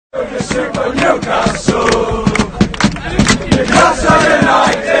Super Newcastle, Newcastle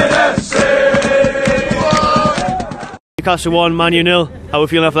United FC. Newcastle 1, Man Utd 0. How are we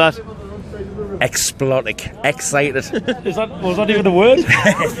feeling after that? Explodic, excited. Was that even a word?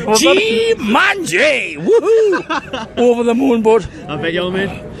 G-Man-J! Woohoo! Over the moon, bud. I bet you all,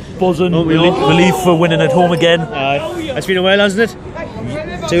 mate. Buzzing, relief for winning at home again. It's been a while, hasn't it?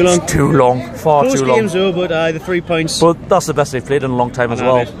 Too long. Too long, far Close too long. games though, but the 3 points. But that's the best they've played in a long time as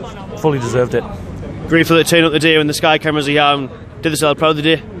well. Fully deserved it. Grateful that turn up the day when the Sky cameras are here and did themselves proud of the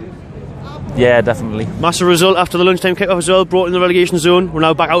day. Yeah, definitely. Massive result after the lunchtime kick-off as well, brought in the relegation zone. We're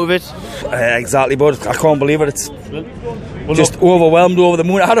now back out of it. Exactly, bud. I can't believe it. It's just overwhelmed, over the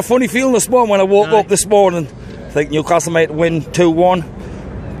moon. I had a funny feeling this morning when I woke up this morning. I think Newcastle might win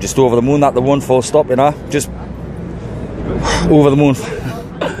 2-1. Just over the moon that they won, full stop, you know. Just over the moon.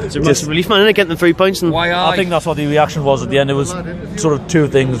 It's a massive relief, man, isn't it, getting the 3 points? And I think that's what the reaction was at the end. It was sort of two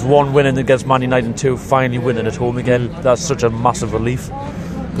things. One, winning against Man United, and two, finally winning at home again. That's such a massive relief.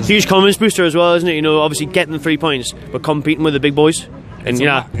 Huge confidence booster as well, isn't it? You know, obviously getting the 3 points, but competing with the big boys. And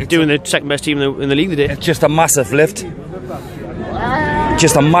doing the second best team in the league today. It's just a massive lift.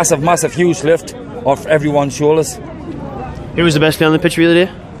 Just a massive, huge lift off everyone's shoulders. Who was the best player on the pitch for the other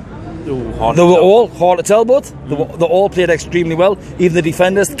day? They were all hard to tell, but they all played extremely well. Even the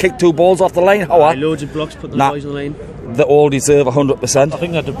defenders kicked 2 balls off the line. Loads of blocks, put the boys on the line. They all deserve 100%. I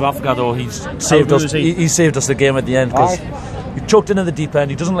think that Dubravka, though, he's saved us. He saved us the game at the end because he chucked into the deep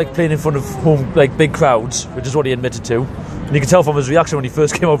end. He doesn't like playing in front of home, like big crowds, which is what he admitted to. And you can tell from his reaction when he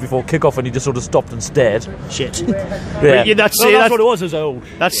first came out before kick-off, and he just sort of stopped and stared. Shit. Yeah, that's what it was.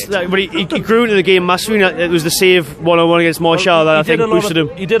 But he grew into the game massively. It was the save one-on-one against Marshall that I think boosted him.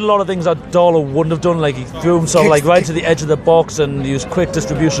 He did a lot of things that Darlow wouldn't have done. Like he threw himself right to the edge of the box and used quick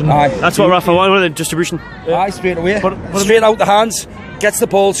distribution. That's what Rafa wanted, the distribution. Straight away. Straight out the hands. Gets the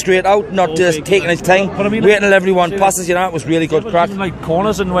ball straight out, not just taking his time. Waiting till everyone passes, you know. It was really good crack. Even like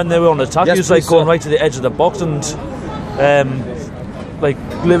corners, and when they were on attack, he was like going right to the edge of the box and like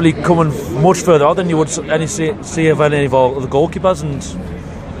literally coming much further out than you would see of any of the goalkeepers. And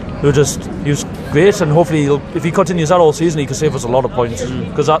he was great. And hopefully, if he continues that all season, he can save us a lot of points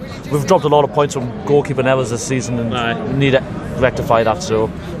because we've dropped a lot of points from goalkeeping errors this season, and we need to rectify that. So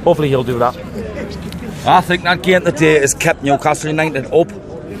hopefully, he'll do that. I think that game today has kept Newcastle United up.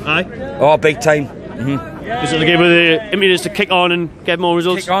 Oh, big time. Is it the game with the impetus to kick on and get more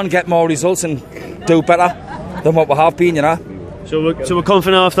results? Kick on, get more results, and do better than what we have been, you know. So we're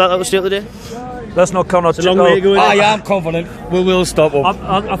confident after that was the other day? Let's not count out. It's a long way to go. I am confident we will stop up.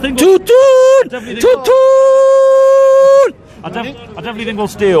 I think Toot-toot! Toot-toot! I definitely think we'll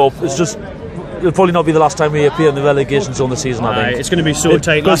stay up. It's just it'll probably not be the last time we appear in the relegation zone this season. I think it's going to be so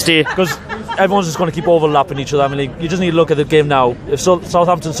tight last day because everyone's just going to keep overlapping each other. I mean, you just need to look at the game now. If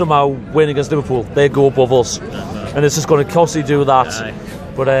Southampton somehow win against Liverpool, they go above us, and it's just going to costly do that.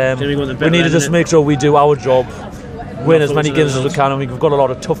 But we need to just make sure we do our job, win as many games as we can. I mean, we've got a lot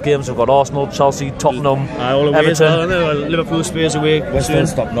of tough games. We've got Arsenal, Chelsea, Tottenham, Everton. Liverpool, Spurs away. We're still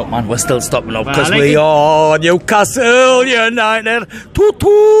stopping up, man. We're still stopping up because we are Newcastle United. Toot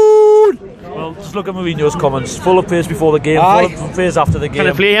toot! Well, just look at Mourinho's comments. Full of praise before the game, full of praise after the game. Can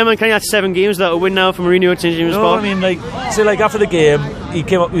I play him? And can he have 7 games that will win now for Mourinho at St James Park? I mean, like after the game, he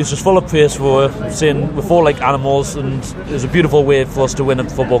came up. He was just full of praise for saying we're all like animals, and it was a beautiful way for us to win a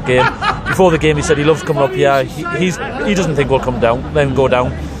football game. Before the game, he said he loves coming up here. He doesn't think we'll come down, let him go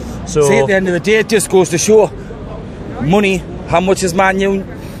down. So see, at the end of the day, it just goes to show money. How much is Man U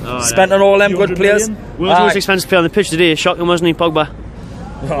spent on all them good players? World's most expensive player on the pitch today. Shocking, wasn't he, Pogba?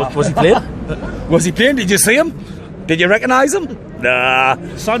 Was he playing? Was he playing? Did you see him? Did you recognise him? Nah.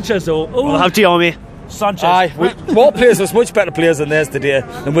 Sanchez though. We'll have Diarmi. Sanchez. What players was much better players than theirs today,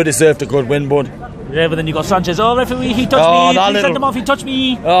 and we deserved a good win, bud. Yeah, but then you got Sanchez. Oh, referee, he touched me. He sent him off. He touched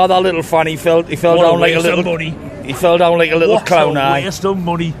me. Oh, that little fan. He fell down like a little money. He fell down like a little clown. Waste of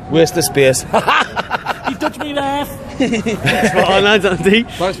money. Waste of space. He touched me, ref. Spot on, lads, Andy.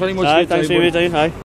 Thanks very much. Thanks for your time.